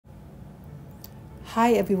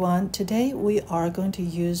Hi everyone, today we are going to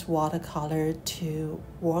use watercolor to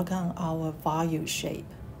work on our value shape.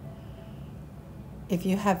 If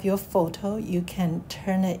you have your photo, you can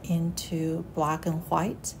turn it into black and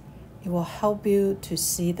white. It will help you to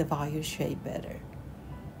see the value shape better.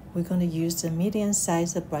 We're going to use the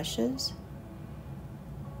medium-sized brushes.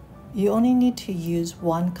 You only need to use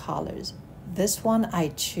one color. This one I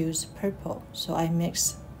choose purple, so I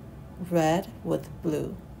mix red with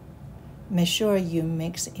blue. Make sure you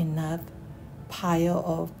mix enough pile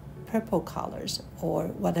of purple colors or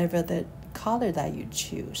whatever the color that you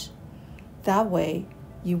choose. That way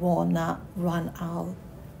you will not run out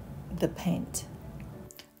the paint.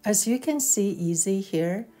 As you can see easy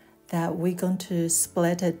here, that we're going to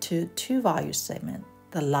split it to two value segments,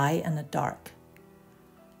 the light and the dark.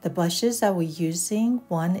 The brushes that we're using,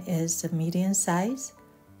 one is the medium size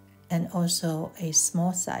and also a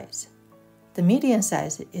small size. The medium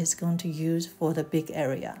size is going to use for the big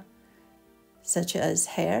area, such as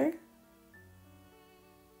hair,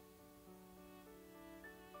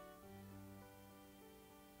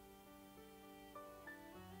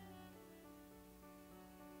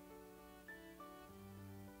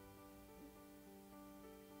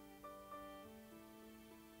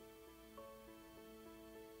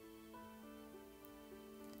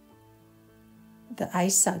 the eye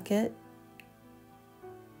socket,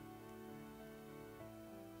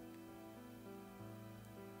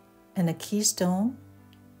 and the keystone,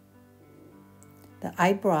 the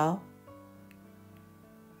eyebrow,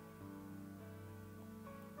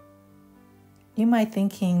 you might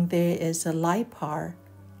thinking there is a light part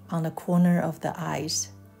on the corner of the eyes,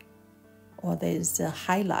 or there is a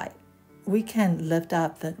highlight. We can lift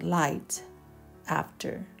up the light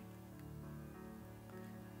after.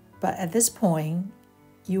 But at this point,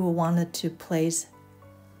 you will want to place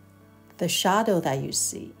the shadow that you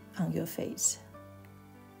see on your face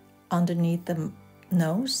underneath the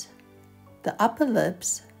nose, the upper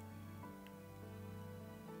lips,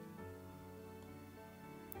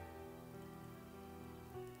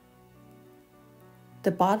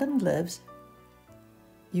 the bottom lips.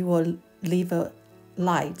 You will leave a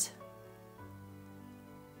light.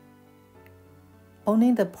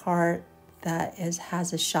 Only the part that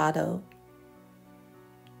has a shadow.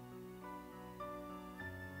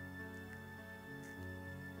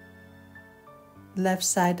 Left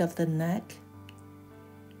side of the neck.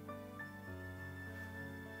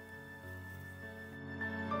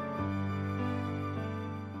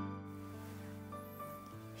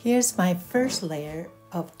 Here's my first layer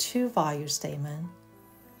of two value statements.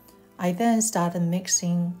 I then started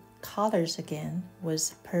mixing colors again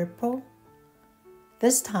with purple.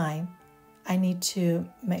 This time, I need to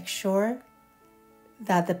make sure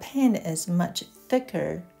that the paint is much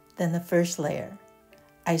thicker than the first layer.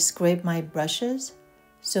 I scrape my brushes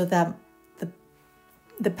so that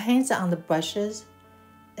the paints on the brushes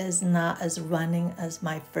is not as running as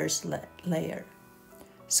my first layer.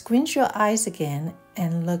 Squint your eyes again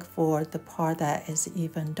and look for the part that is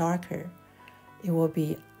even darker. It will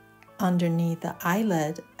be underneath the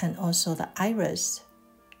eyelid and also the iris,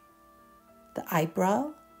 the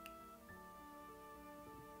eyebrow,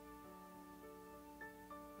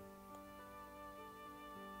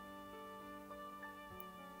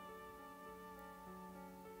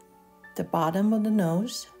 the bottom of the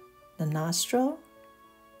nose, the nostril,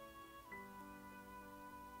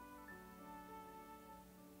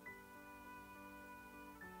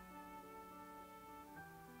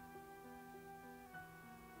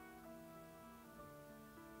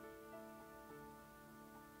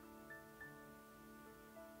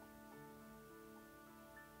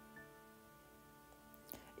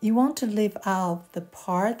 you want to leave out the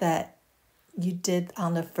part that you did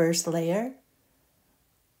on the first layer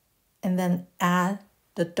and then add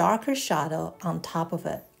the darker shadow on top of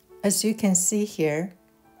it. As you can see here,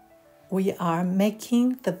 we are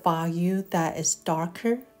making the value that is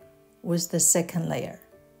darker with the second layer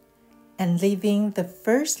and leaving the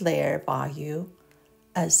first layer value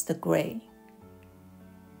as the gray.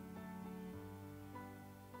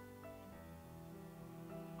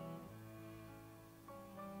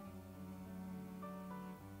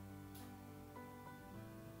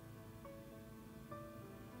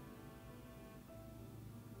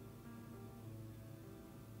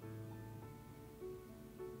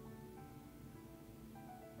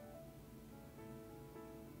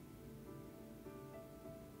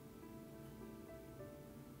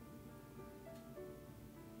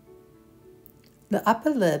 The upper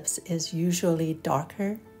lips is usually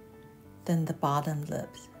darker than the bottom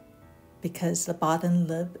lips because the bottom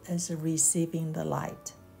lip is receiving the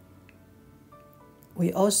light.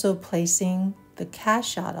 We're also placing the cast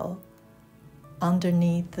shadow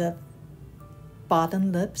underneath the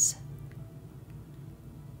bottom lips,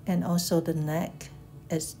 and also the neck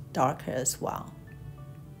is darker as well.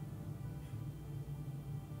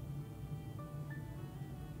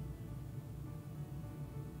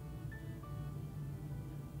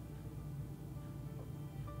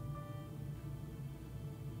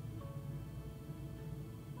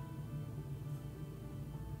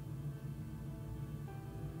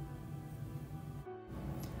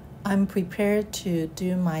 I'm prepared to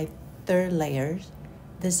do my third layer.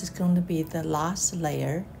 This is going to be the last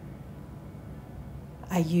layer.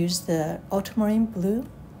 I use the ultramarine blue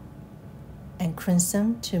and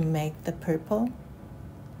crimson to make the purple.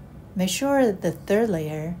 Make sure the third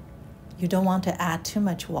layer, you don't want to add too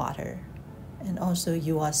much water. And also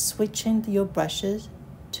you are switching your brushes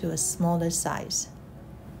to a smaller size.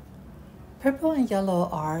 Purple and yellow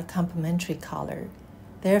are complementary color.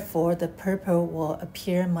 Therefore, the purple will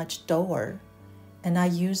appear much duller, and I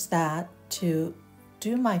use that to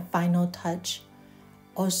do my final touch,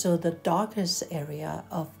 also the darkest area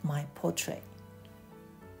of my portrait.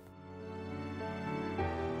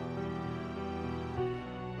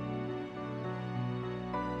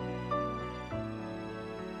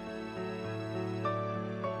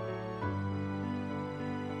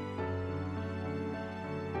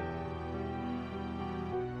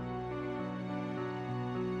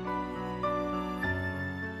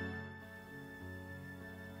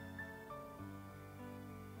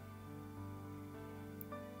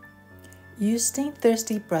 Using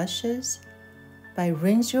thirsty brushes,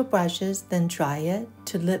 rinse your brushes, then dry it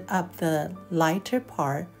to lift up the lighter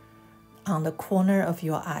part on the corner of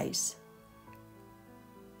your eyes.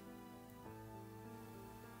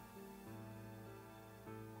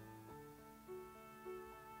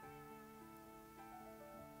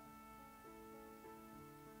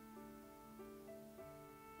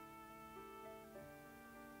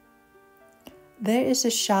 There is a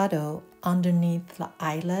shadow underneath the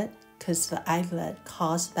eyelid because the eyelid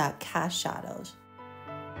caused that cast shadows.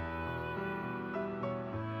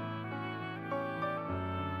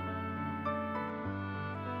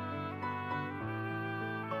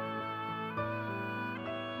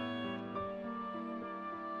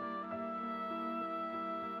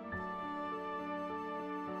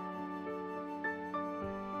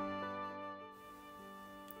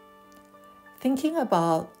 Thinking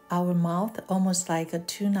about our mouth almost like a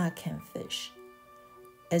tuna canfish.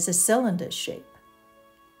 It's a cylinder shape.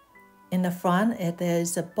 In the front, there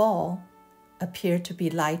is a ball, appear to be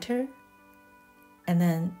lighter, and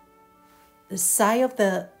then the side of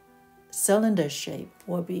the cylinder shape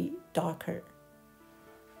will be darker.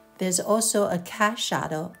 There's also a cast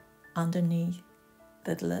shadow underneath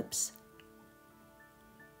the lips.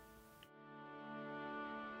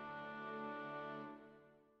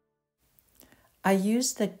 I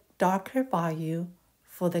use the darker value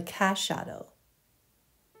for the cast shadow.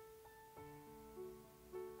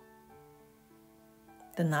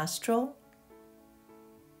 The nostril,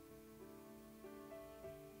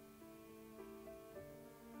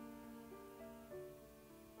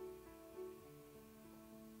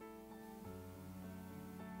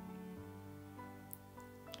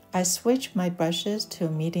 I switch my brushes to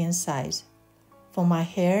a medium size. For my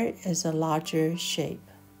hair is a larger shape.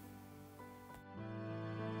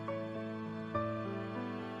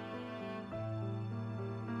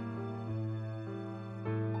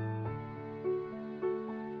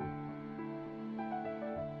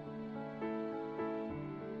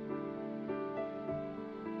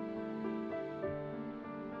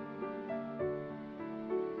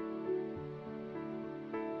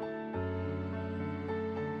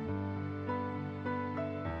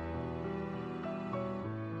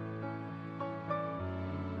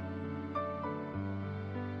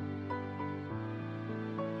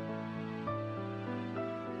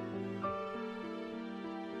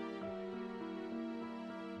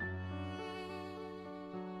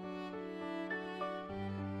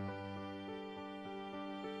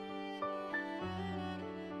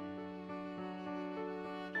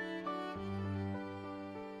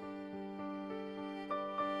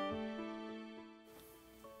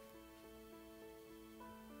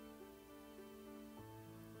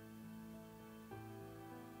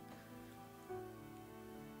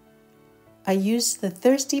 I use the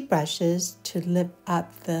thirsty brushes to lift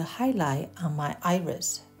up the highlight on my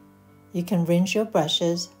iris. You can rinse your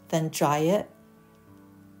brushes, then dry it,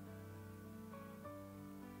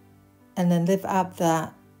 and then lift up the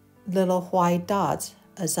little white dots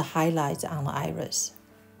as a highlight on the iris.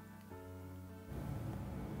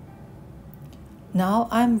 Now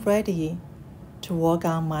I'm ready to to work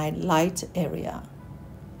on my light area.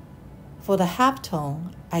 For the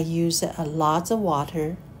halftone, I use a lot of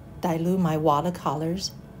water, dilute my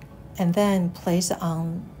watercolors, and then place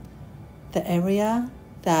on the area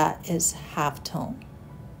that is halftone.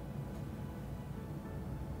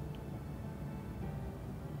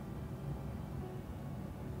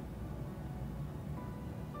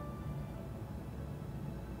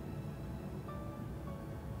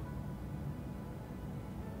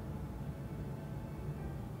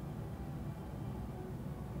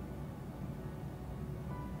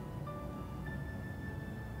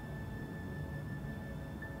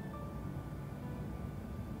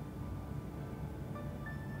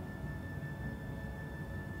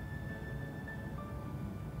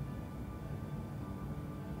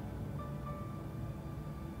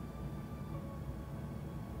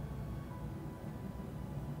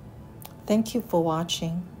 Thank you for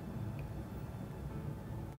watching.